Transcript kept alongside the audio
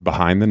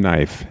Behind the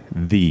Knife,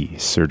 the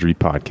surgery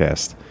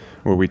podcast,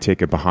 where we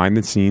take a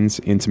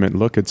behind-the-scenes, intimate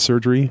look at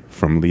surgery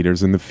from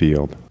leaders in the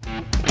field.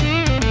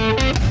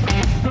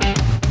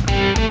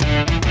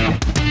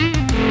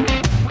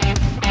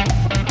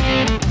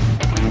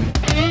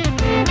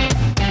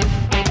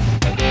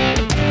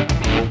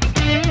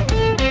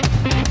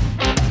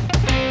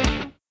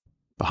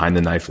 Behind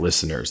the Knife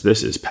listeners,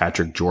 this is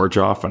Patrick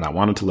Georgioff, and I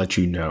wanted to let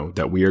you know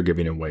that we are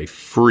giving away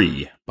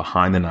free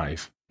Behind the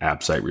Knife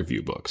AppSite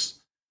review books.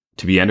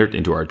 To be entered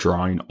into our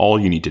drawing, all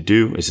you need to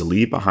do is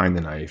leave Behind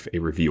the Knife a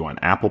review on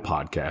Apple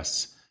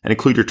Podcasts and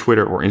include your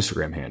Twitter or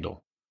Instagram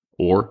handle,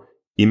 or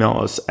email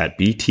us at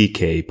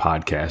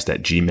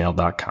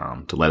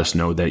btkpodcast@gmail.com to let us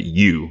know that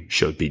you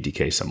showed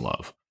BTK some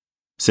love.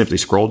 Simply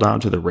scroll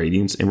down to the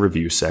ratings and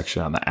review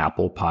section on the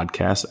Apple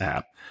Podcast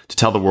app to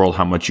tell the world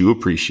how much you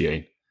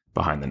appreciate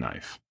Behind the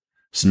Knife.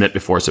 Submit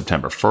before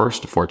September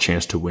 1st for a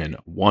chance to win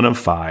one of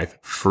 5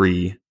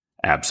 free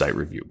AppSite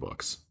review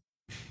books.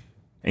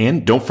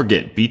 And don't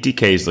forget,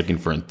 BTK is looking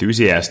for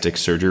enthusiastic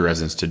surgery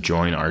residents to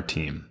join our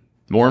team.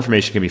 More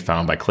information can be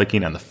found by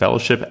clicking on the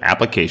fellowship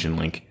application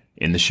link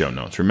in the show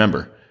notes.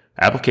 Remember,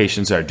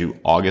 applications are due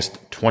August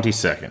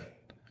 22nd,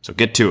 so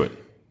get to it.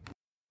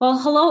 Well,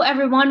 hello,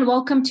 everyone.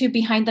 Welcome to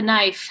Behind the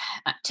Knife.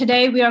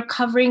 Today, we are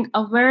covering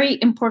a very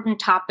important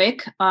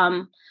topic,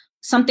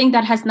 something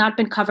that has not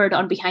been covered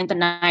on Behind the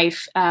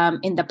Knife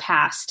in the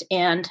past.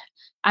 And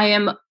I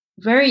am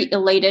very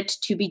elated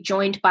to be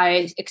joined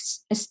by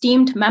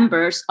esteemed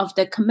members of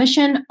the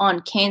Commission on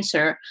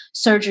Cancer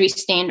Surgery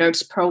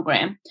Standards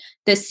Program,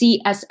 the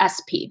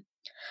CSSP.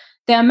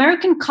 The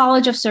American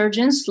College of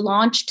Surgeons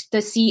launched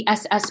the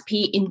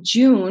CSSP in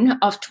June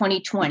of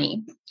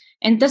 2020.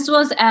 And this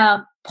was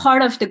a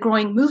part of the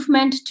growing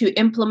movement to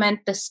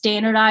implement the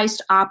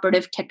standardized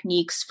operative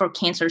techniques for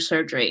cancer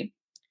surgery.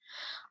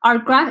 Our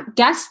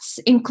guests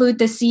include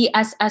the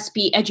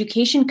CSSP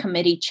Education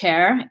Committee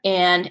Chair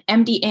and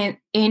MD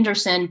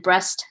Anderson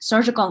Breast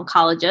Surgical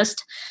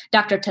Oncologist,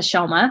 Dr.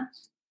 Teshoma,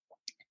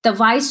 the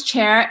Vice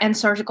Chair and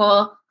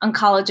Surgical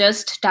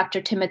Oncologist, Dr.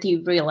 Timothy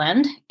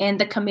Vreeland, and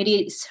the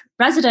committee's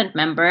resident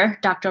member,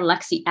 Dr.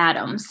 Lexi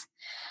Adams.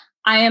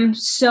 I am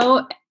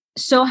so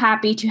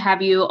happy to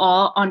have you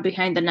all on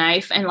Behind the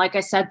Knife. And like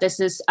I said, this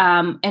is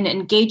an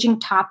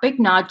engaging topic,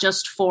 not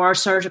just for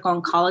surgical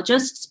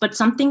oncologists, but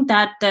something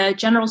that the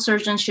general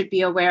surgeons should be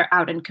aware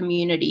out in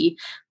community,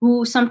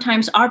 who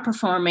sometimes are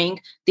performing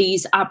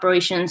these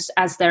operations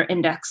as their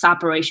index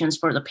operations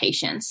for the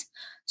patients.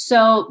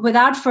 So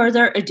without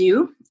further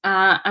ado,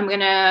 I'm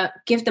going to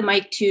give the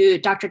mic to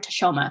Dr.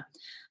 Teshoma.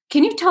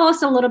 Can you tell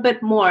us a little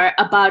bit more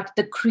about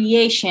the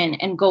creation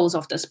and goals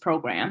of this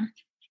program?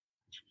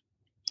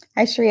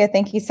 Hi, Shreya.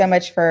 Thank you so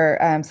much for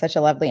such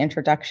a lovely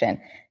introduction.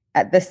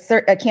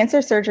 The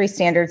Cancer Surgery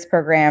Standards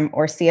Program,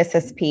 or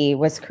CSSP,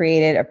 was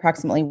created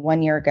approximately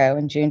 1 year ago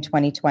in June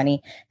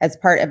 2020 as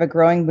part of a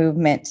growing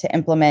movement to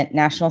implement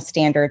national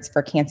standards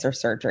for cancer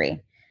surgery.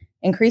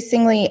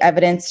 Increasingly,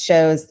 evidence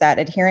shows that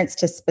adherence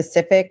to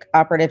specific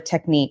operative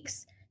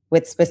techniques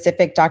with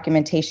specific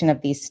documentation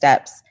of these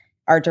steps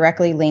are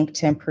directly linked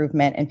to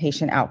improvement in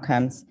patient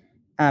outcomes,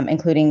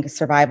 including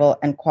survival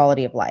and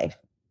quality of life.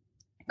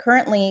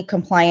 Currently,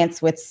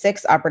 compliance with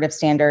 6 operative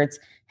standards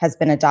has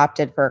been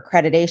adopted for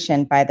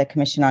accreditation by the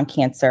Commission on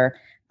Cancer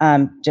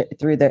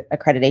through the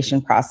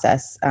accreditation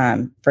process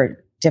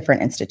for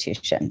different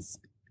institutions.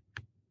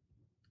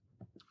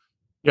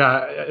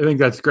 Yeah, I think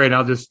that's great.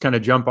 I'll just kind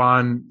of jump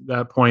on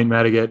that point,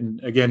 Madigat.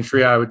 And again,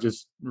 Shreya, I would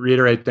just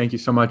reiterate, thank you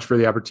so much for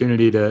the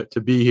opportunity to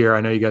be here.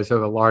 I know you guys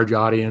have a large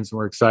audience and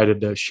we're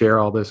excited to share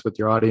all this with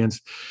your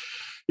audience.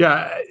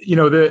 Yeah,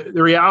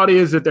 the reality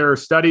is that there are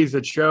studies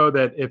that show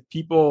that if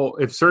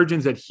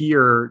surgeons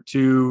adhere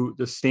to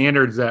the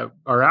standards that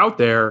are out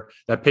there,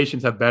 that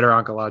patients have better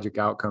oncologic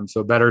outcomes.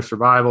 So better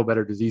survival,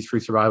 better disease-free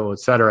survival, et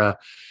cetera.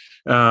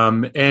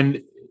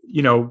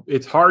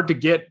 It's hard to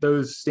get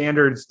those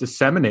standards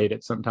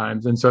disseminated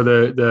sometimes. And so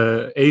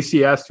the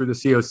ACS through the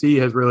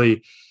COC has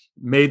really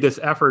made this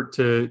effort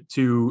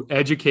to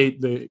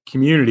educate the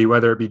community,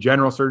 whether it be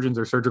general surgeons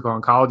or surgical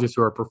oncologists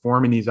who are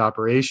performing these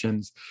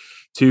operations,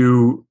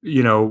 to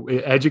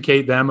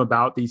educate them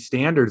about these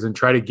standards and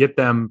try to get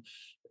them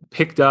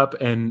picked up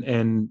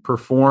and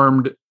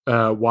performed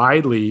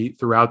widely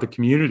throughout the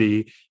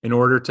community in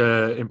order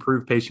to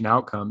improve patient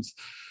outcomes.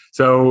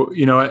 So,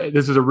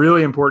 this is a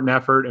really important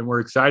effort, and we're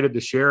excited to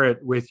share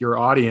it with your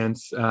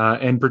audience,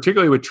 and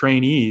particularly with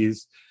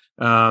trainees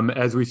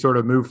as we sort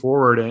of move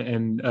forward.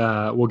 And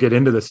we'll get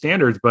into the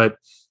standards, but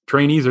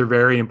trainees are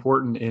very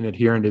important in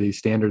adhering to these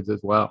standards as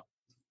well.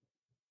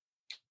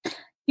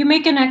 You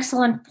make an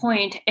excellent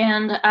point.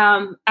 And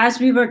as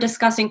we were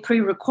discussing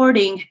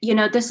pre-recording,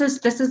 this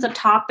is a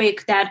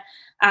topic that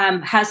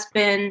has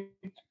been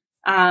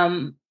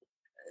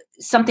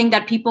something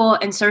that people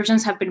and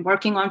surgeons have been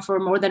working on for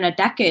more than a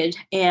decade.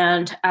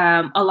 And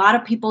a lot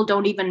of people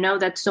don't even know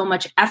that so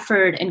much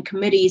effort and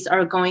committees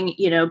are going,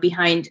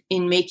 behind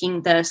in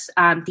making this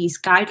these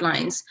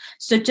guidelines.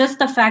 So just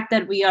the fact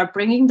that we are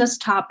bringing this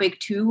topic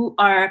to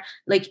our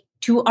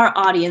to our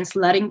audience,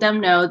 letting them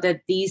know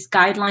that these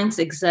guidelines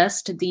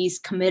exist, these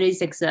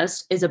committees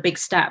exist, is a big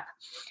step.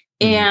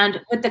 And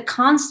with the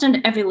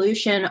constant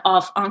evolution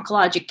of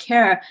oncologic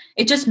care,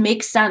 it just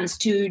makes sense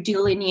to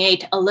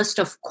delineate a list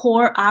of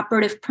core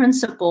operative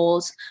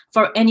principles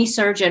for any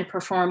surgeon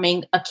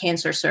performing a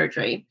cancer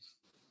surgery.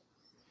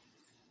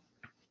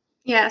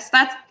 Yes,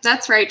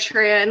 that's right,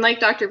 Shreya. And like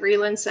Dr.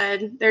 Breland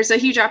said, there's a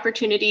huge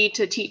opportunity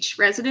to teach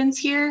residents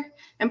here.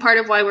 And part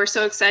of why we're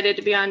so excited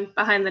to be on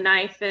Behind the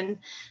Knife and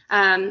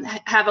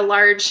have a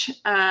large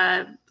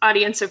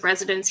audience of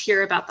residents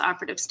hear about the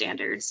operative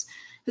standards.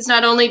 Because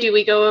not only do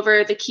we go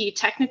over the key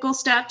technical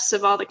steps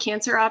of all the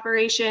cancer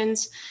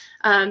operations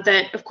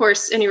that, of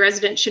course, any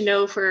resident should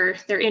know for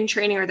their in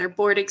training or their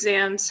board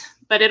exams,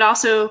 but it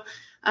also,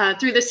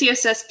 through the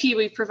CSSP,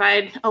 we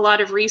provide a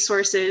lot of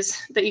resources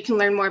that you can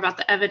learn more about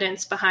the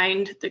evidence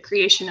behind the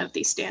creation of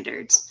these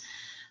standards.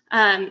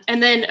 And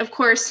then, of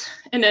course,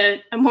 in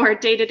a more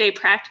day-to-day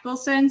practical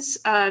sense,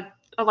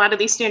 a lot of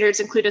these standards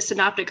include a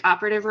synoptic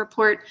operative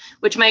report,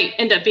 which might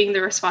end up being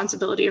the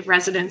responsibility of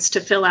residents to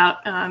fill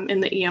out in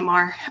the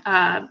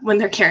EMR when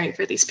they're caring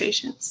for these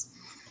patients.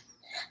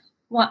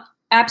 Well,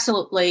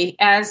 absolutely.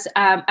 As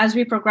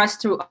we progress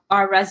through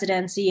our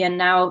residency and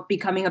now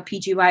becoming a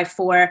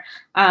PGY4,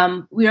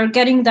 we are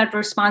getting that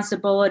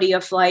responsibility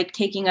of like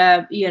taking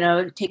a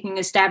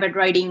stab at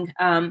writing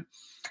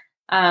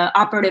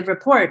operative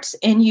reports.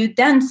 And you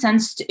then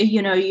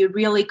you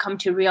really come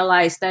to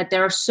realize that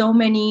there are so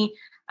many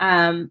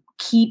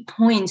key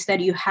points that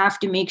you have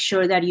to make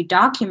sure that you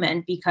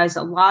document, because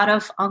a lot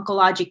of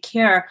oncologic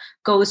care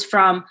goes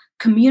from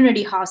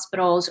community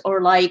hospitals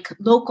or like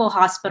local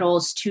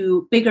hospitals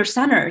to bigger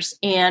centers.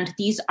 And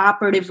these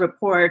operative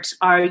reports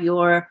are a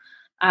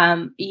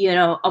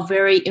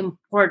very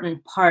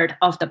important part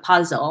of the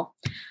puzzle.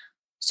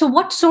 So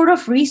what sort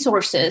of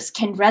resources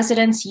can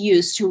residents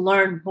use to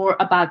learn more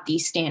about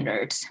these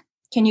standards?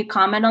 Can you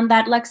comment on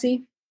that,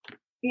 Lexi?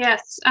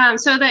 Yes.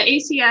 So the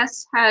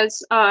ACS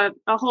has a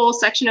whole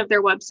section of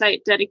their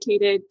website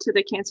dedicated to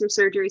the Cancer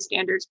Surgery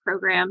Standards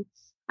Program.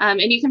 And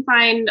you can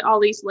find all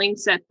these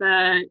links at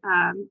the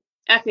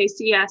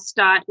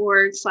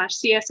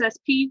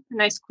facs.org/CSSP, a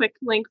nice quick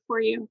link for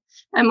you.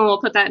 And we'll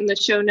put that in the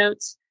show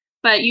notes.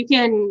 But you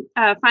can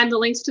find the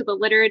links to the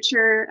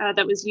literature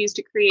that was used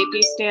to create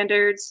these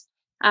standards.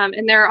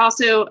 And there are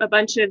also a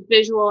bunch of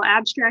visual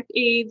abstract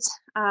aids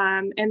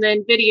and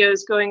then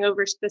videos going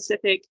over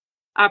specific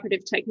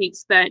operative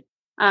techniques that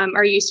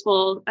are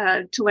useful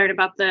to learn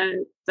about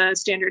the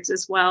standards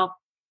as well.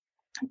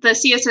 The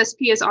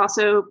CSSP has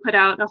also put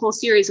out a whole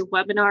series of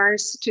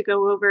webinars to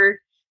go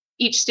over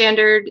each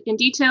standard in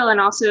detail,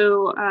 and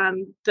also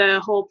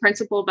the whole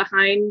principle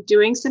behind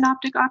doing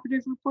synoptic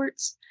operative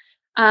reports.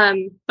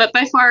 But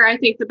by far, I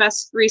think the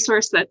best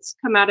resource that's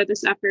come out of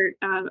this effort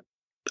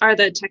are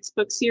the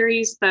textbook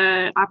series,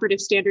 the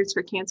Operative Standards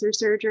for Cancer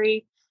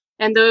Surgery.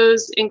 And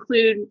those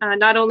include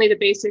not only the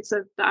basics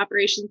of the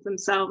operations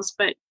themselves,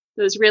 but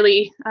those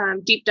really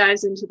deep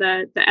dives into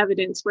the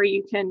evidence, where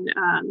you can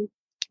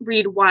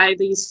read why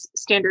these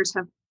standards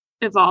have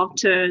evolved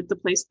to the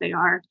place they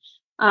are,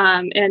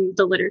 and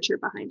the literature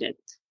behind it.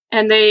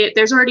 And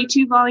there's already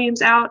 2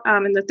 volumes out,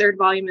 and the 3rd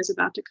volume is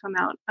about to come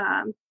out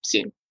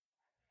soon.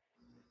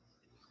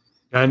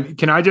 And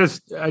can I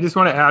just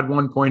want to add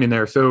one point in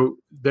there. So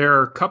there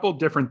are a couple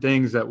different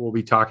things that we'll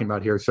be talking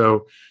about here.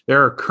 So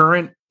there are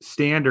current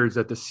standards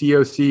that the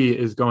COC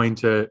is going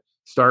to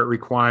start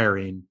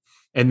requiring.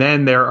 And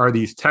then there are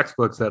these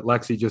textbooks that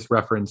Lexi just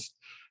referenced.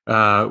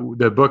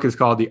 The book is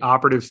called The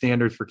Operative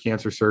Standards for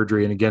Cancer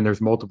Surgery. And again,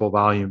 there's multiple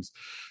volumes.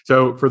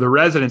 So for the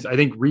residents, I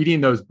think reading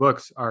those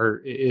books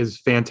is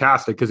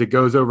fantastic, because it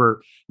goes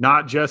over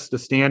not just the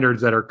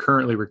standards that are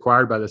currently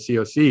required by the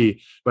COC,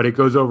 but it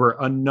goes over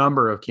a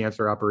number of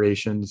cancer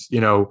operations.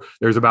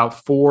 There's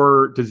about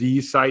 4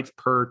 disease sites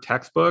per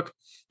textbook.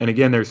 And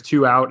again, there's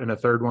 2 out and a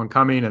 3rd one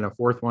coming, and a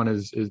 4th one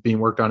is being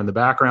worked on in the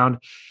background.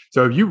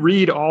 So if you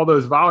read all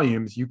those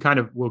volumes, you kind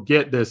of will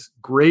get this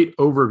great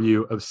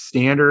overview of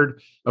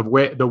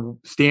the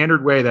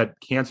standard way that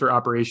cancer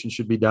operations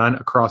should be done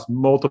across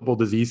multiple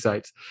disease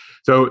sites.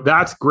 So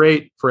that's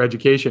great for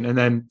education. And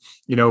then,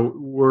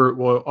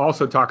 we'll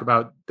also talk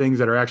about things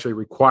that are actually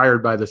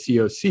required by the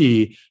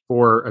COC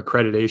for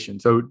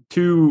accreditation. So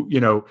 2,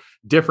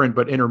 different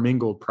but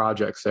intermingled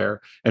projects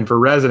there. And for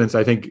residents,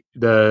 I think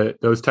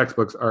those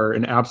textbooks are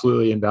an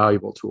absolutely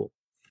invaluable tool.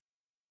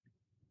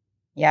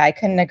 Yeah, I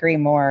couldn't agree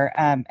more.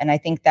 And I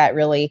think that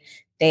really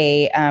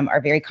they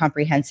are very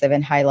comprehensive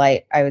and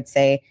highlight, I would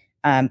say,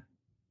 an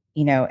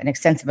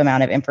extensive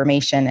amount of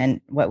information and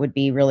what would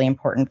be really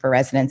important for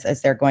residents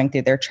as they're going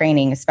through their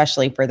training,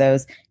 especially for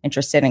those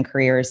interested in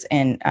careers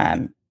in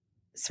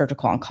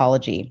surgical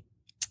oncology.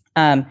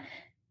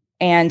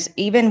 And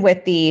even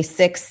with the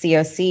 6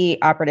 COC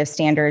operative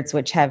standards,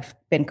 which have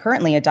been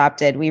currently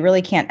adopted, we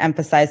really can't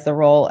emphasize the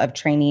role of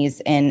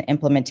trainees in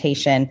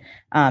implementation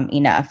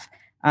enough.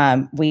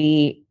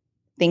 We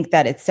think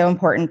that it's so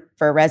important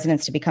for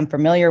residents to become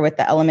familiar with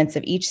the elements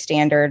of each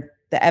standard,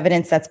 the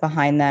evidence that's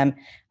behind them,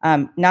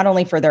 not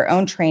only for their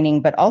own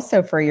training, but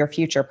also for your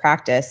future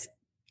practice,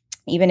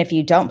 even if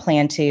you don't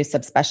plan to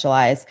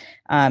subspecialize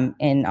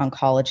in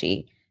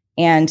oncology.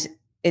 And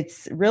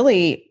it's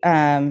really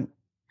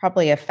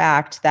probably a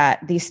fact that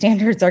these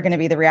standards are going to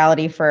be the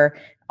reality for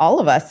all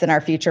of us in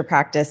our future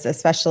practice,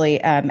 especially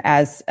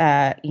as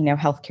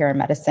healthcare and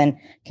medicine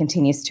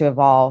continues to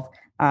evolve.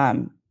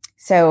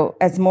 So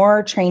as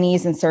more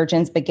trainees and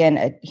surgeons begin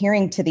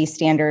adhering to these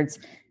standards,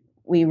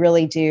 we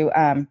really do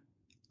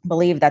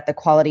believe that the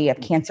quality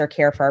of cancer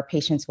care for our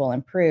patients will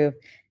improve.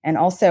 And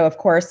also, of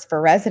course, for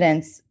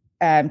residents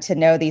to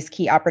know these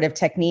key operative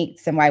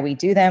techniques and why we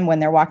do them when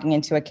they're walking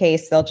into a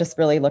case, they'll just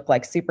really look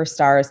like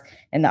superstars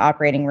in the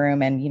operating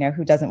room. And,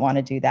 who doesn't want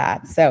to do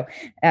that? So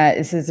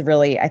this is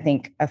really, I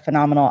think, a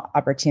phenomenal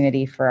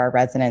opportunity for our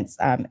residents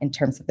in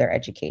terms of their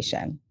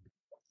education.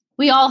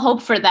 We all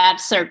hope for that,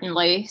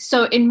 certainly.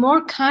 So in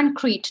more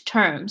concrete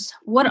terms,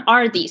 what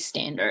are these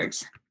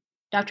standards?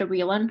 Dr.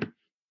 Whelan?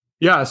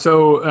 Yeah.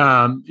 So,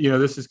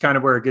 this is kind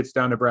of where it gets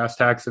down to brass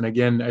tacks. And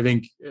again, I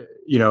think,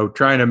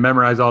 trying to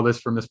memorize all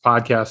this from this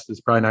podcast is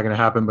probably not going to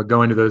happen, but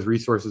going to those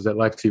resources that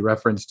Lexi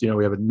referenced,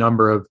 we have a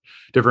number of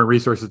different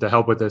resources to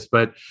help with this.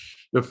 But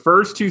the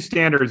first two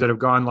standards that have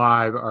gone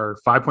live are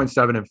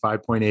 5.7 and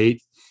 5.8.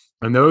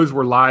 And those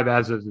were live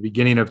as of the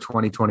beginning of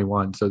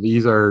 2021. So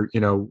these are,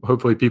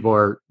 hopefully people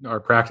are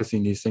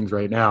practicing these things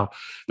right now.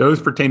 Those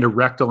pertain to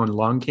rectal and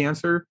lung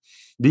cancer.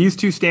 These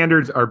two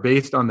standards are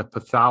based on the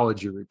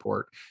pathology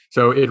report.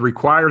 So it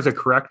requires a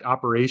correct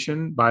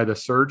operation by the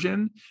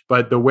surgeon,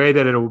 but the way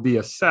that it will be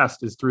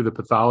assessed is through the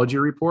pathology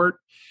report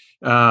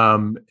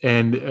and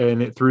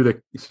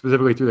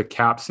specifically through the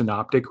CAP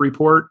synoptic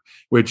report,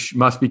 which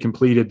must be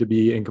completed to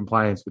be in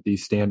compliance with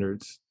these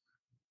standards.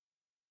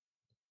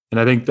 And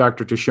I think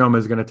Dr. Teshome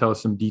is going to tell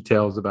us some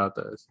details about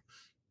those.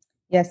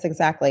 Yes,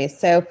 exactly.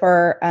 So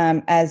for,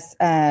 as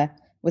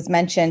was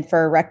mentioned,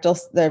 for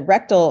the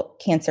rectal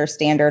cancer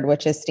standard,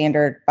 which is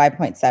standard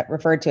 5.7,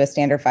 referred to as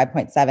standard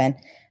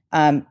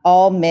 5.7,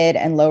 all mid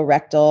and low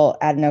rectal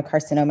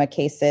adenocarcinoma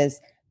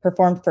cases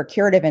performed for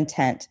curative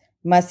intent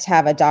must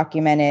have a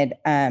documented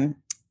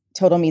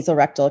total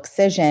mesorectal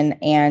excision,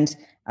 and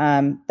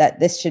that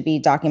this should be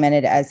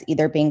documented as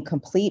either being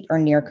complete or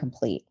near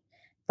complete.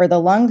 For the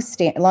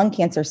lung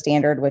cancer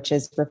standard, which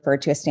is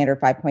referred to as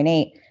standard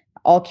 5.8,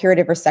 all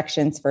curative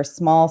resections for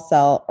small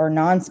cell or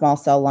non-small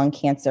cell lung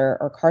cancer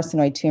or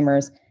carcinoid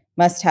tumors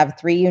must have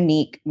 3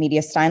 unique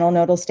mediastinal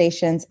nodal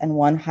stations and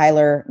 1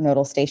 hilar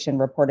nodal station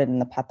reported in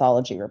the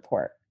pathology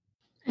report.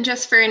 And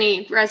just for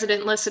any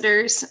resident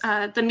listeners,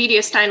 the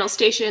mediastinal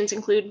stations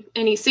include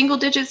any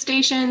single-digit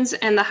stations,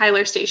 and the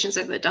hilar stations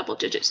are the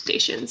double-digit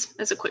stations,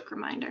 as a quick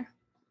reminder.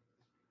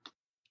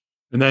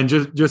 And then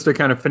just to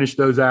kind of finish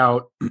those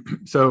out,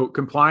 so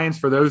compliance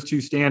for those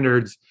two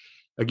standards,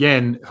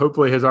 again,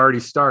 hopefully has already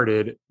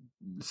started.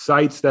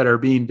 Sites that are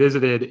being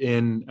visited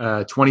in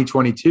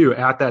 2022,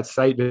 at that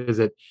site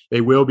visit,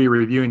 they will be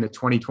reviewing the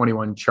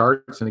 2021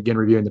 charts and again,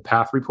 reviewing the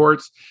path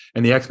reports.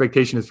 And the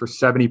expectation is for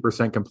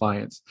 70%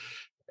 compliance.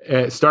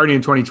 Starting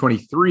in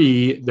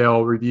 2023,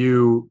 they'll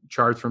review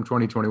charts from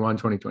 2021,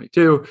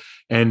 2022.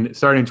 And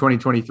starting in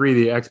 2023,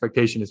 the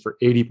expectation is for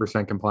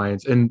 80%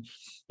 compliance. And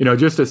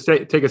just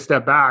to take a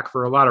step back,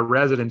 for a lot of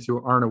residents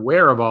who aren't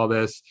aware of all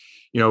this,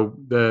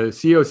 the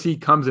COC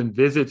comes and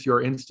visits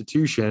your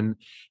institution,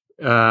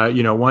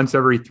 once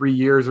every 3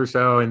 years or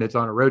so, and it's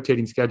on a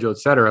rotating schedule, et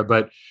cetera.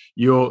 But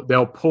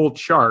they'll pull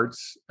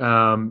charts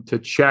to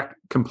check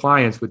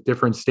compliance with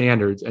different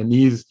standards. And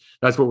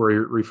that's what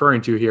we're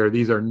referring to here.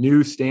 These are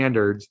new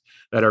standards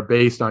that are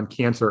based on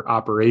cancer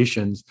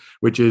operations,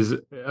 which is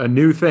a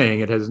new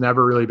thing. It has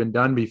never really been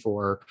done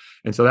before.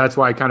 And so that's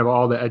why kind of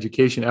all the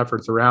education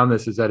efforts around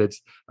this is that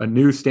it's a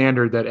new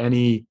standard that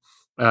any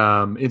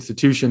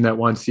institution that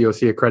wants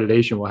COC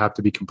accreditation will have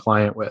to be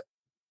compliant with.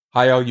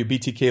 Hi, all you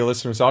BTK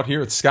listeners out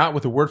here. It's Scott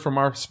with a word from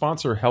our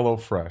sponsor,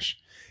 HelloFresh.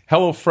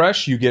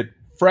 HelloFresh, you get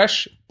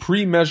fresh,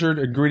 pre-measured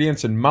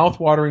ingredients and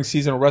mouth-watering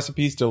seasonal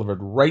recipes delivered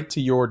right to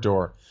your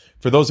door.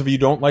 For those of you who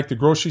don't like the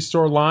grocery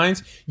store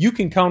lines, you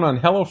can count on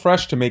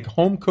HelloFresh to make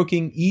home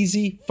cooking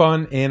easy,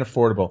 fun, and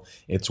affordable.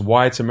 It's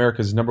why it's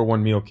America's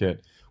 #1 meal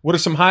kit. What are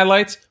some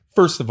highlights?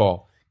 First of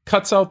all,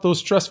 cuts out those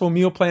stressful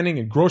meal planning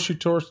and grocery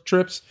store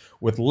trips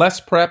with less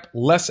prep,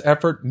 less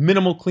effort,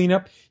 minimal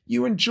cleanup.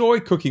 You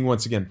enjoy cooking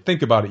once again.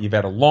 Think about it. You've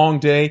had a long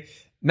day.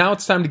 Now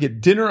it's time to get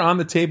dinner on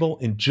the table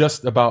in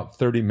just about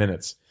 30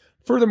 minutes.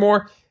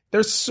 Furthermore,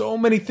 there's so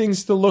many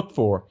things to look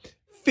for.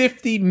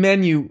 50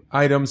 menu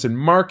items and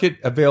market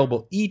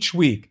available each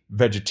week.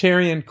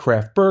 Vegetarian,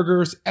 craft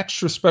burgers,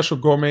 extra special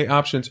gourmet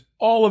options,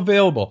 all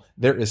available.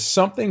 There is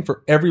something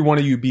for every one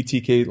of you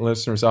BTK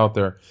listeners out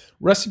there.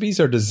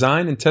 Recipes are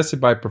designed and tested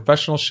by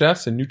professional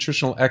chefs and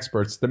nutritional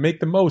experts that make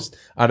the most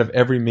out of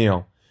every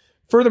meal.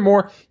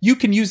 Furthermore, you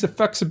can use the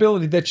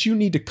flexibility that you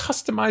need to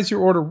customize your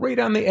order right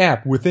on the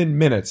app within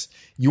minutes.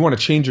 You want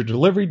to change your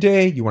delivery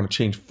day, you want to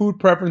change food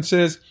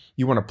preferences,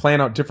 you want to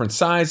plan out different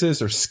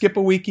sizes or skip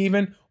a week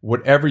even,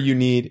 whatever you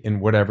need and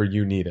whatever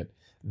you need it.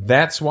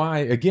 That's why,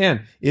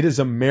 again, it is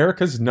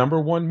America's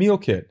 #1 meal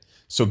kit.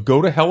 So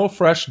go to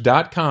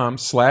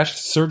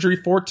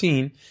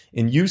HelloFresh.com/surgery14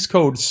 and use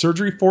code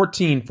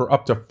surgery14 for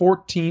up to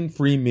 14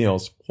 free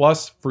meals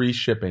plus free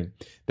shipping.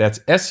 That's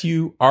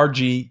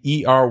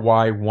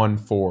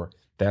SURGERY14.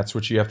 That's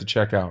what you have to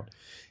check out.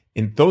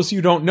 And those of you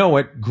who don't know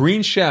it,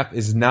 Green Chef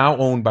is now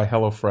owned by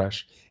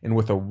HelloFresh. And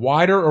with a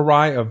wider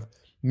array of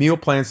meal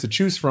plans to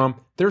choose from,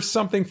 there's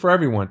something for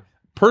everyone.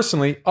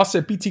 Personally, us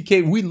at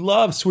BTK, we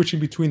love switching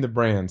between the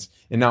brands.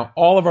 And now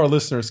all of our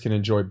listeners can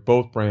enjoy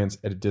both brands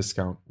at a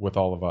discount with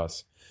all of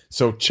us.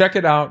 So check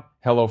it out,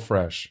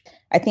 HelloFresh.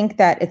 I think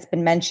that it's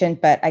been mentioned,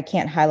 but I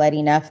can't highlight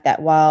enough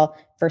that while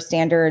for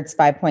standards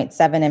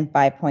 5.7 and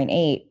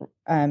 5.8,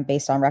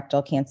 based on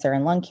rectal cancer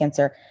and lung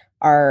cancer,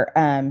 are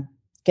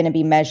going to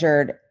be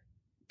measured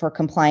for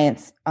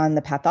compliance on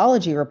the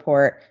pathology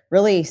report,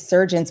 really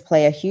surgeons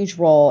play a huge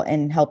role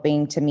in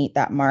helping to meet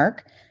that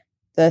mark.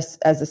 This,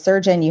 as a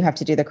surgeon, you have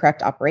to do the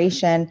correct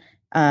operation,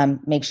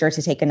 make sure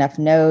to take enough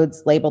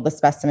nodes, label the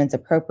specimens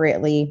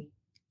appropriately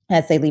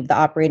as they leave the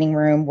operating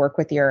room, work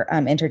with your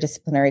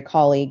interdisciplinary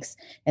colleagues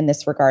in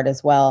this regard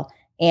as well.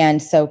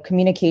 And so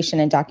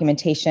communication and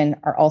documentation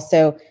are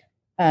also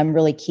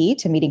really key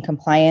to meeting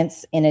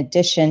compliance, in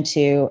addition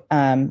to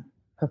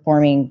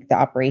performing the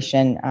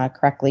operation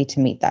correctly to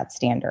meet that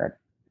standard.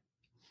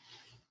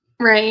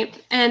 Right.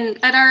 And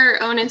at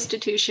our own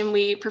institution,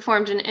 we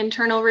performed an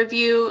internal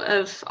review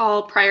of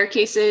all prior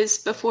cases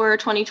before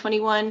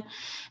 2021.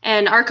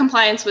 And our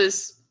compliance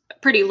was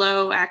pretty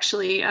low,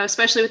 actually,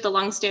 especially with the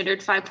lung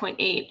standard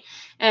 5.8.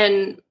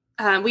 And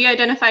we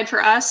identified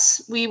for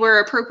us, we were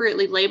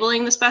appropriately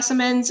labeling the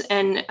specimens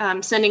and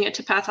sending it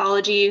to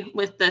pathology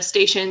with the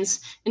stations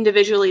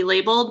individually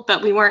labeled,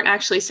 but we weren't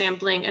actually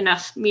sampling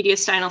enough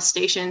mediastinal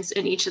stations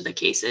in each of the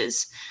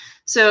cases.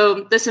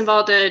 So this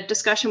involved a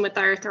discussion with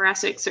our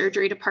thoracic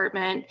surgery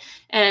department,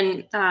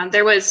 and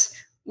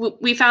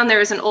we found there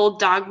was an old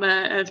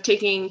dogma of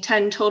taking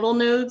 10 total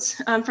nodes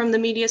from the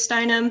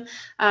mediastinum,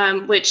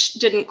 which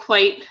didn't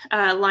quite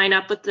line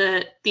up with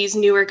these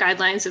newer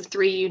guidelines of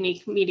 3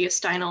 unique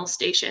mediastinal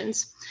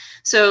stations.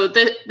 So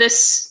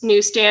this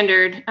new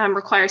standard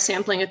requires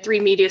sampling of 3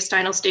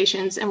 mediastinal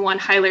stations and 1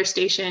 hilar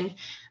station,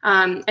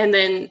 and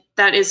then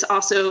that is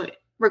also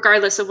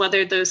regardless of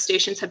whether those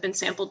stations have been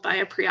sampled by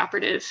a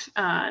preoperative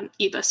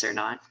EBUS or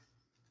not.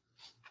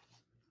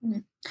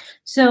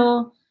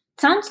 So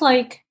it sounds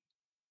like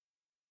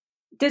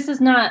this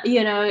is not,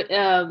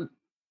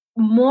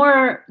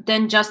 more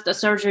than just the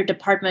surgery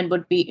department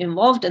would be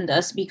involved in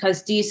this,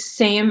 because these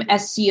same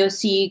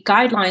SCOC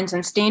guidelines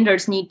and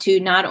standards need to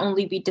not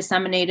only be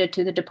disseminated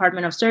to the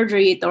Department of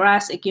Surgery,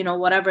 thoracic,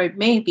 whatever it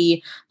may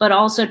be, but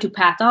also to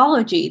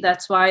pathology.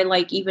 That's why,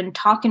 even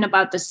talking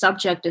about the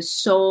subject is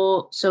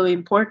so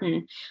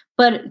important.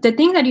 But the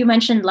thing that you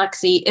mentioned,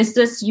 Lexi, is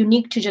this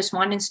unique to just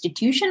one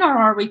institution, or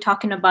are we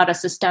talking about a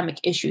systemic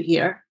issue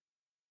here?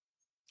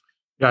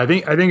 Yeah, I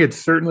think it's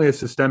certainly a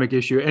systemic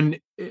issue. And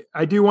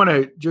I do want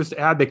to just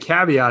add the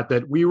caveat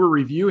that we were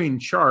reviewing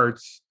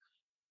charts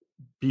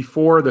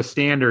before the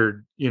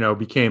standard,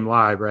 became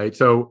live, right?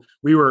 So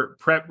we were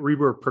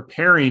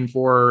preparing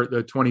for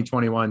the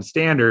 2021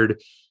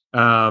 standard,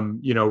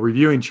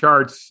 reviewing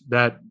charts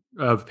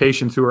of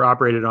patients who were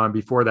operated on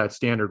before that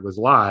standard was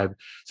live.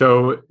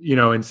 So,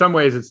 in some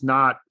ways it's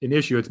not an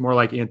issue. It's more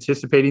like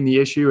anticipating the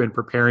issue and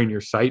preparing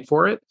your site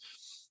for it.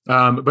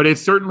 But it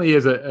certainly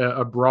is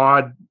a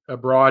broad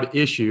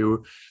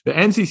issue. The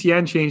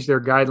NCCN changed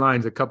their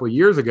guidelines a couple of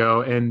years ago,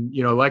 and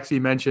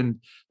Lexi mentioned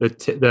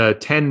the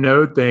 10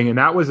 node thing, and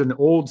that was an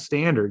old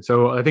standard.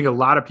 So I think a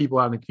lot of people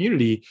out in the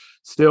community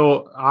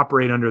still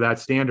operate under that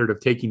standard of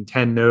taking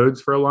 10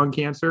 nodes for a lung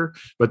cancer,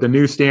 but the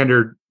new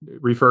standard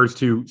refers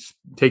to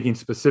taking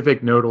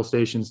specific nodal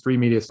stations, 3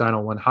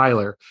 mediastinal, 1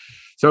 hilar.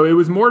 So it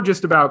was more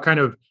just about kind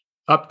of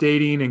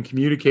updating and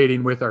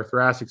communicating with our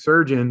thoracic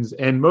surgeons,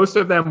 and most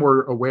of them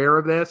were aware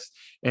of this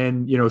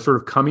and sort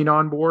of coming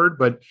on board.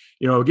 But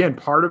again,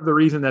 part of the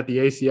reason that the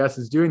ACS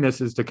is doing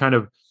this is to kind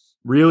of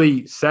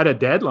really set a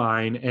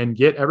deadline and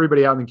get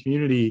everybody out in the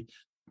community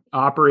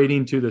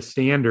operating to the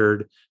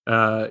standard,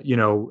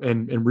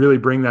 and really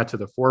bring that to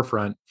the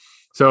forefront.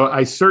 So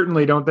I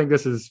certainly don't think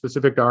this is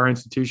specific to our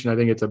institution. I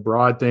think it's a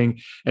broad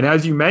thing. And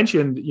as you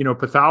mentioned,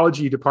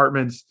 pathology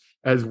departments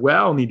as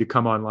well need to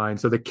come online.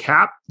 So the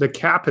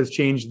CAP has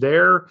changed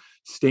their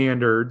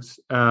standards.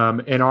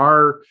 And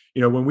our,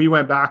 when we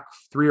went back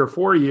 3 or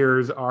 4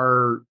 years,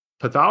 our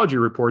pathology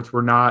reports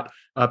were not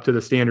up to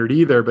the standard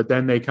either, but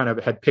then they kind of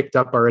had picked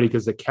up already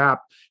because the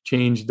CAP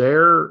changed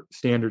their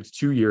standards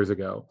 2 years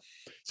ago.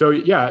 So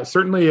yeah,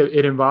 certainly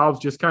it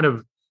involves just kind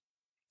of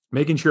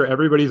making sure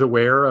everybody's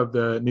aware of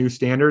the new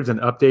standards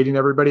and updating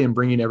everybody and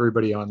bringing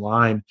everybody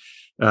online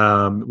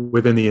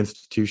within the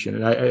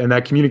institution. And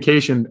that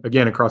communication,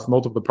 again, across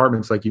multiple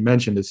departments, like you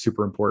mentioned, is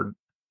super important.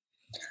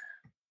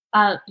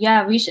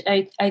 We should.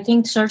 I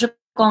think surgical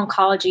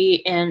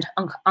oncology and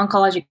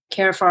oncologic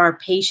care for our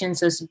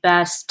patients is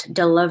best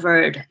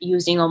delivered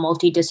using a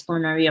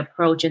multidisciplinary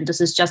approach. And this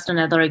is just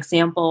another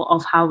example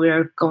of how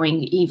we're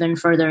going even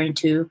further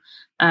into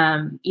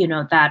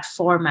that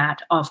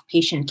format of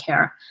patient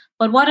care.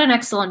 But what an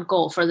excellent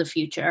goal for the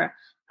future.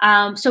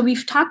 So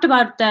we've talked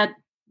about that.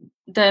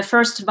 The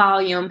first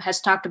volume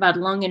has talked about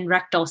lung and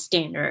rectal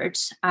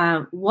standards.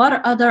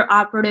 What other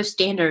operative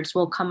standards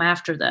will come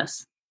after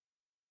this?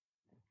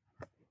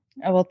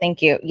 Oh, well,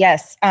 thank you.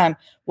 Yes.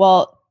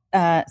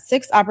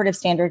 6 operative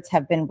standards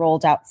have been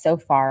rolled out so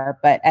far,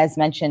 but as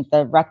mentioned,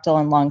 the rectal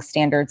and lung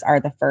standards are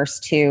the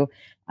first 2,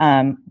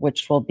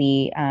 which will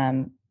be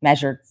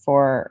measured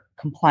for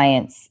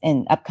compliance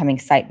in upcoming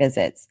site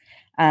visits.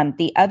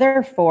 The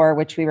other 4,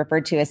 which we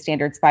referred to as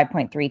standards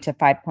 5.3 to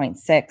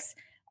 5.6,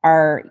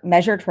 are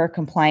measured for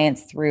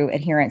compliance through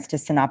adherence to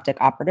synoptic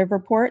operative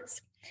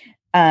reports,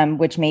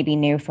 which may be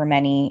new for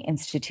many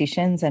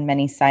institutions and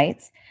many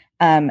sites.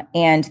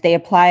 And they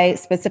apply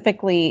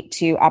specifically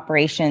to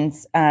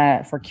operations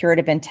for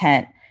curative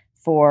intent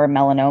for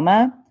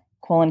melanoma,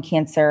 colon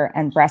cancer,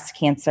 and breast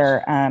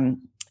cancer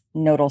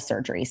nodal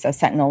surgery, so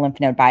sentinel lymph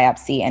node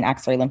biopsy and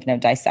axillary lymph node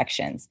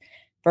dissections.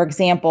 For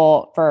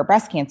example, for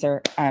breast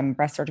cancer,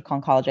 breast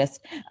surgical oncologist,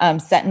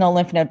 sentinel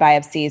lymph node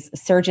biopsies,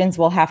 surgeons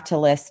will have to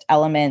list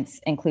elements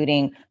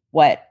including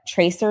what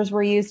tracers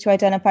were used to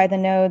identify the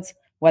nodes,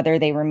 whether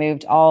they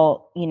removed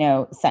all,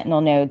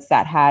 sentinel nodes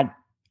that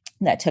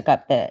took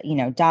up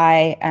the,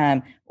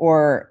 dye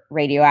or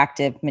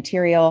radioactive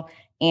material,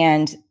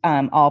 and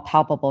all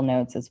palpable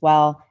nodes as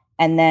well.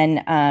 And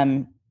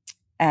then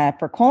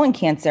for colon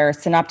cancer,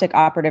 synoptic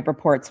operative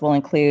reports will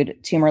include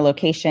tumor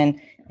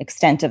location,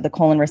 extent of the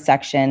colon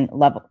resection,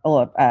 level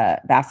of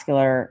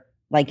vascular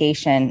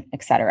ligation,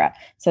 et cetera.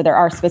 So there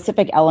are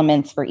specific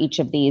elements for each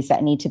of these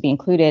that need to be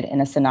included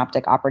in a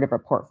synoptic operative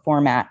report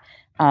format.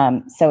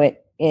 So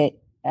it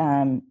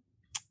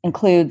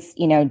includes,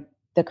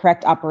 the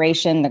correct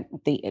operation,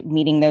 the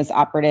meeting those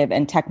operative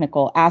and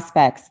technical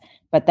aspects,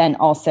 but then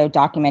also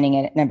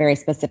documenting it in a very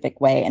specific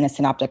way in a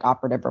synoptic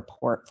operative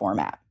report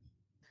format.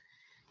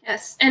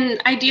 Yes,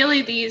 and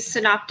ideally these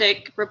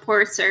synoptic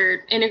reports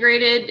are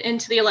integrated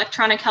into the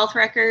electronic health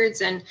records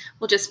and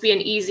will just be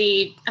an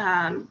easy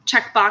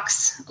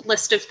checkbox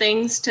list of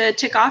things to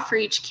tick off for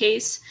each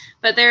case.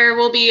 But there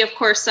will be, of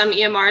course, some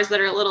EMRs that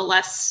are a little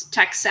less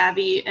tech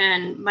savvy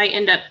and might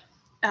end up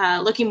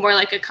looking more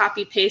like a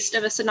copy paste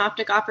of a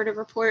synoptic operative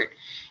report.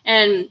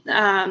 And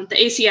the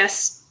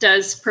ACS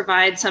does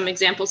provide some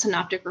example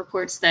synoptic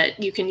reports that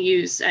you can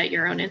use at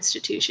your own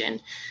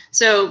institution.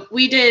 So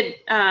we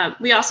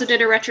also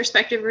did a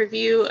retrospective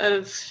review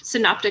of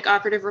synoptic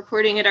operative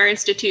reporting at our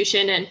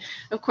institution. And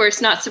of course,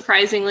 not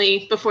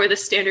surprisingly, before the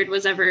standard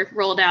was ever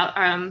rolled out,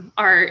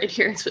 our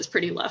adherence was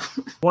pretty low.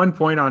 One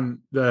point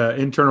on the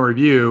internal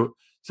review.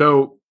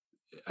 So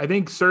I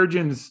think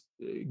surgeons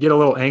get a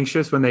little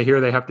anxious when they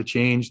hear they have to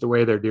change the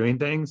way they're doing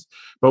things.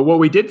 But what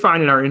we did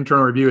find in our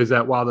internal review is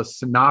that while the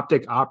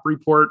synoptic op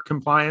report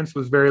compliance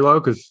was very low,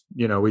 because,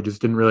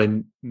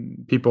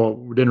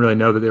 people didn't really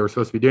know that they were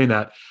supposed to be doing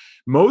that,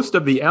 most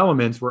of the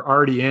elements were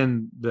already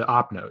in the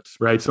op notes,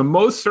 right? So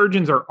most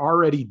surgeons are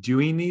already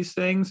doing these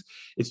things.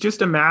 It's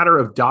just a matter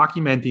of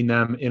documenting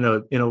them in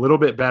a little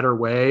bit better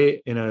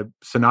way in a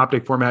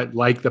synoptic format,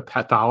 like the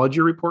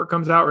pathology report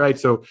comes out, right?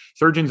 So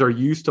surgeons are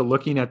used to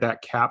looking at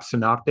that CAP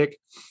synoptic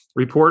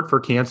report for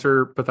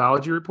cancer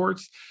pathology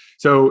reports.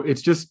 So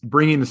it's just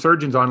bringing the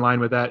surgeons online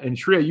with that. And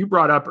Shreya, you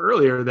brought up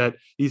earlier that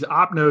these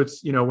op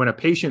notes, when a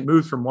patient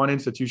moves from one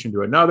institution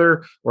to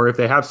another, or if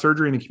they have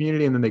surgery in the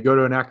community and then they go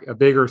to a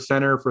bigger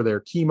center for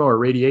their chemo or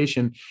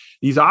radiation,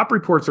 these op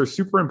reports are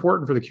super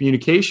important for the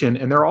communication.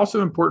 And they're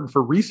also important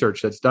for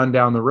research that's done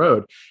down the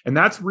road. And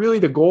that's really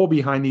the goal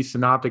behind these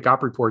synoptic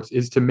op reports,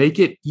 is to make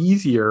it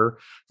easier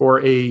for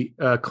a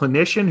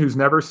clinician who's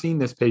never seen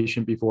this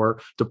patient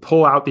before to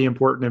pull out the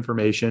important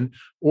information,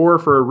 or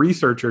for a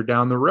researcher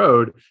down the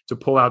road to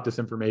pull out this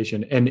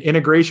information. And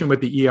integration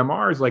with the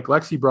EMRs, like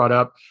Lexi brought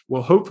up,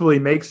 will hopefully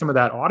make some of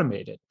that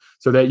automated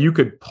so that you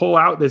could pull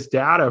out this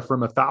data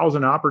from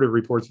 1,000 operative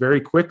reports very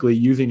quickly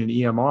using an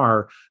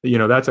EMR.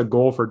 That's a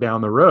goal for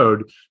down the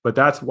road, but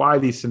that's why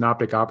these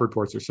synoptic op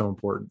reports are so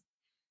important.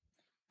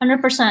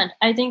 100%.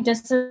 I think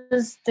this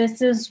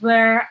is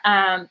where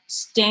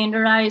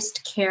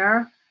standardized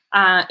care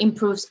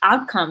improves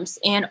outcomes,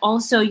 and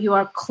also you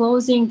are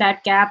closing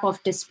that gap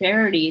of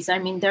disparities. I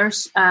mean,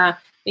 there's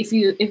if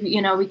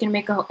we can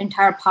make an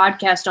entire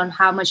podcast on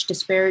how much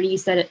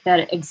disparities that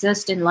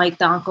exist in the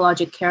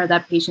oncologic care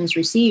that patients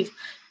receive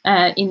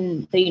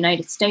in the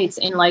United States,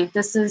 and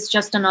this is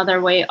just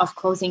another way of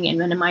closing and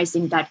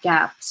minimizing that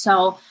gap.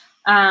 So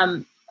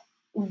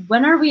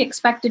when are we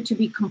expected to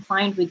be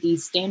compliant with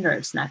these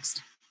standards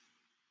next?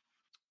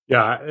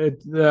 Yeah,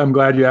 I'm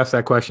glad you asked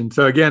that question.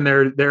 So again,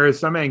 there is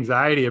some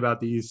anxiety about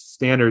these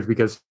standards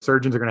because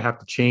surgeons are going to have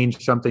to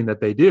change something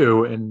that they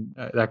do, and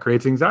that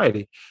creates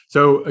anxiety.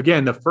 So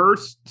again, the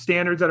first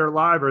standards that are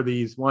live are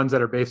these ones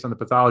that are based on the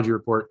pathology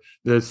report.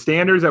 The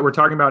standards that we're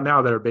talking about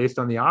now that are based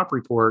on the op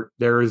report,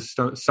 there is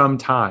some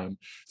time.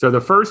 So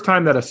the first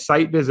time that a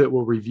site visit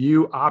will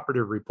review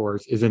operative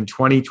reports is in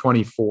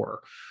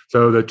 2024.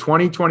 So the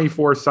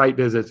 2024 site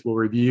visits will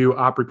review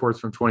op reports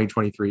from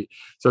 2023.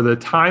 So the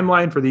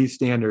timeline for these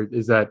standards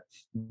is that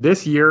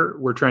this year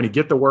we're trying to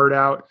get the word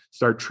out,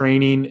 start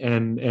training,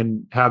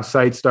 and have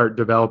sites start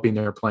developing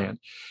their plan.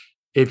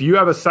 If you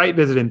have a site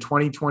visit in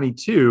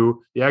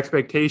 2022, the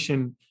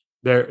expectation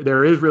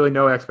there is really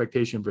no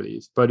expectation for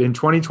these. But in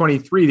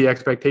 2023, the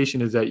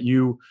expectation is that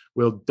you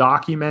will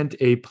document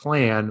a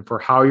plan for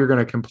how you're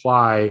going to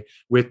comply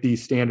with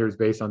these standards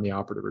based on the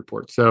operative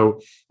report.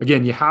 So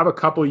again, you have a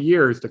couple of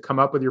years to come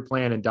up with your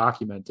plan and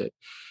document it.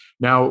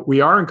 Now,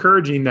 we are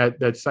encouraging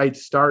that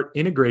sites start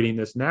integrating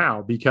this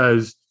now,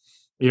 because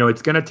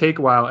it's going to take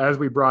a while. As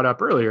we brought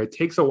up earlier, it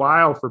takes a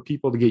while for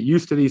people to get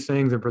used to these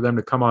things and for them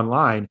to come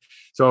online.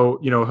 So,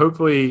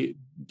 hopefully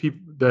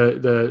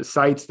the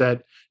sites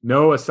that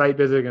know a site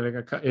visit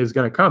is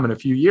going to come in a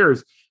few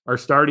years are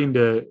starting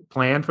to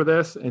plan for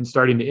this and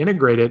starting to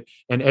integrate it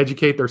and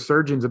educate their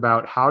surgeons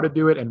about how to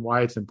do it and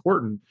why it's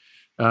important.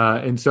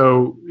 And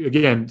so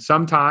again,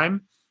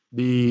 sometime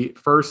the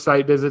first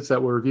site visits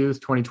that we'll review is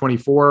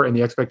 2024, and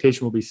the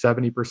expectation will be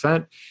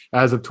 70%.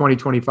 As of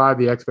 2025,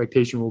 the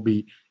expectation will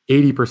be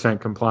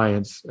 80%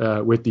 compliance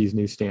with these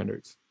new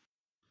standards.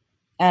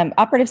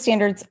 Operative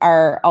standards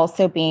are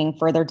also being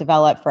further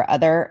developed for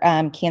other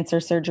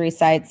cancer surgery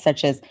sites,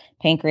 such as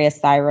pancreas,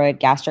 thyroid,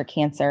 gastric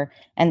cancer,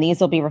 and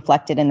these will be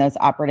reflected in those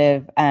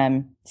operative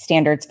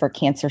standards for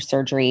cancer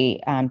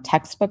surgery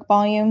textbook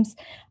volumes.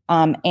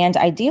 And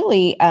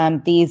ideally,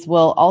 these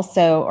will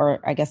also, or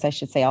I guess I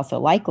should say also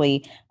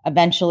likely,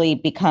 eventually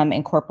become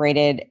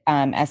incorporated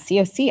as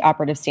COC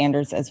operative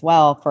standards as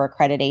well for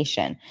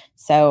accreditation.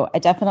 So I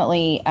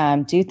definitely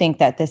do think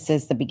that this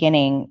is the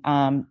beginning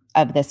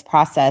of this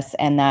process,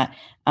 and that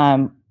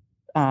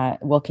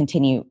will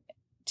continue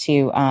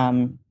to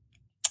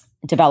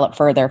develop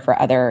further for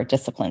other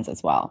disciplines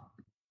as well.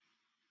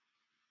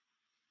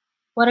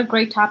 What a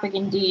great topic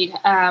indeed.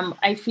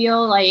 I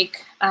feel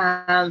like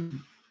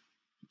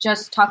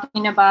just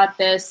talking about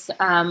this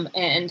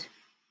and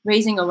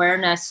raising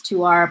awareness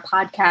to our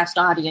podcast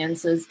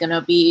audience is going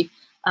to be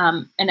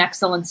an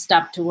excellent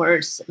step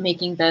towards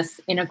making this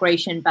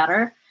integration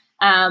better.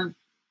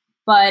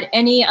 But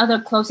any other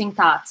closing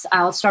thoughts?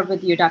 I'll start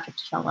with you, Dr.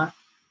 Teshoma.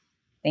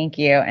 Thank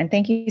you. And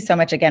thank you so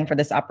much again for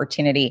this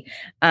opportunity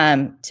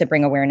to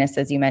bring awareness,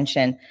 as you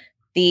mentioned.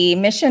 The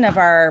mission of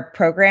our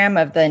program,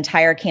 of the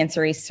entire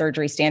Cancer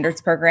Surgery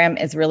Standards program,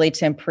 is really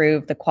to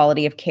improve the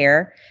quality of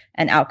care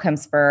and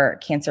outcomes for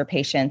cancer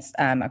patients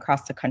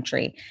across the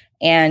country.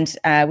 And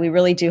we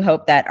really do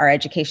hope that our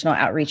educational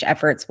outreach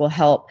efforts will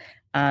help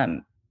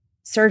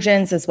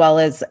surgeons, as well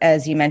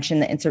as you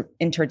mentioned, the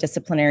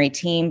interdisciplinary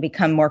team,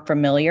 become more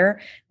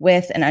familiar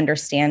with and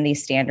understand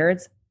these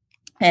standards.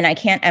 And I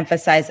can't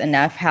emphasize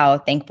enough how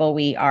thankful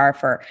we are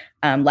for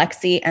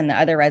Lexi and the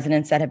other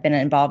residents that have been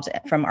involved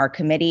from our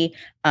committee.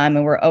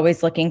 And we're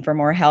always looking for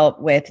more help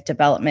with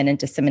development and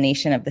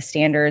dissemination of the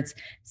standards.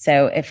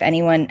 So if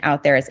anyone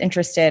out there is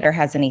interested or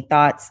has any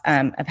thoughts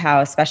of how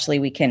especially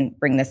we can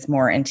bring this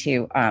more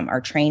into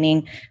our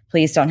training,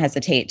 please don't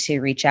hesitate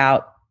to reach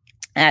out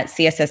at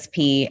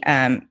CSSP.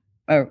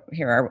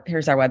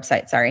 Here's our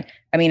website. Our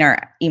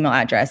email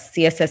address,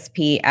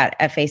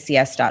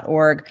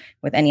 cssp@facs.org,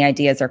 with any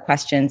ideas or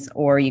questions,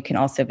 or you can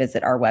also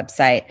visit our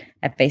website,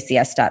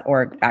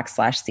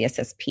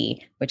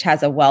 facs.org/CSSP, which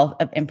has a wealth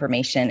of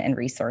information and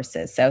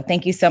resources. So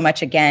thank you so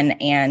much again,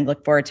 and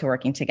look forward to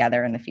working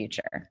together in the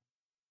future.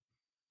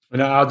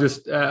 And I'll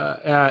just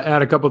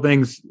add a couple of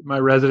things. My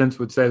residents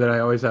would say that I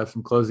always have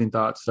some closing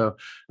thoughts. So,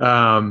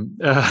 I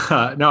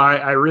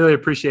really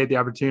appreciate the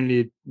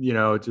opportunity,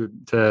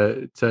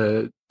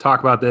 to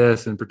talk about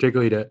this, and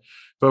particularly to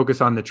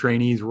focus on the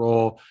trainees'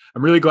 role.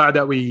 I'm really glad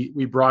that we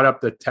brought up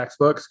the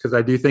textbooks, because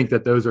I do think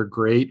that those are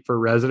great for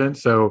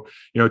residents. So,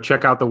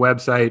 check out the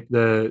website.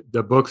 The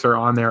books are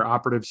on there,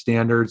 operative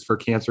standards for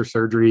cancer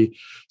surgery.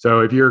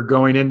 So if you're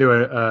going into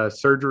a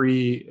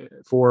surgery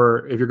if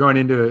you're going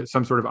into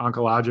some sort of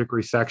oncologic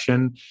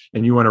resection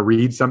and you want to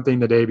read something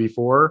the day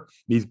before,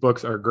 these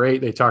books are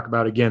great. They talk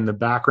about, again, the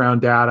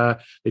background data.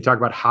 They talk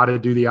about how to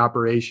do the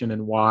operation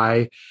and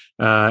why.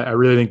 I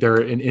really think they're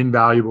an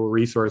invaluable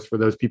resource for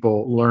those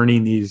people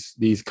learning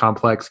these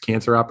complex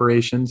cancer operations.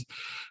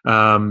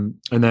 And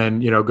then,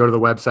 go to the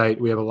website.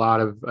 We have a lot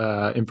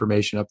of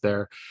information up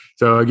there.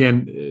 So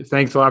again,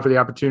 thanks a lot for the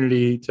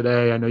opportunity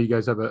today. I know you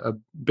guys have a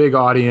big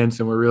audience,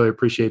 and we really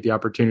appreciate the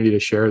opportunity to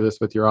share this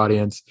with your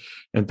audience.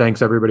 And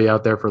thanks everybody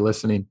out there for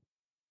listening.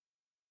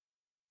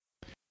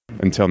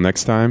 Until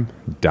next time,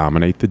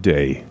 dominate the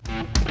day.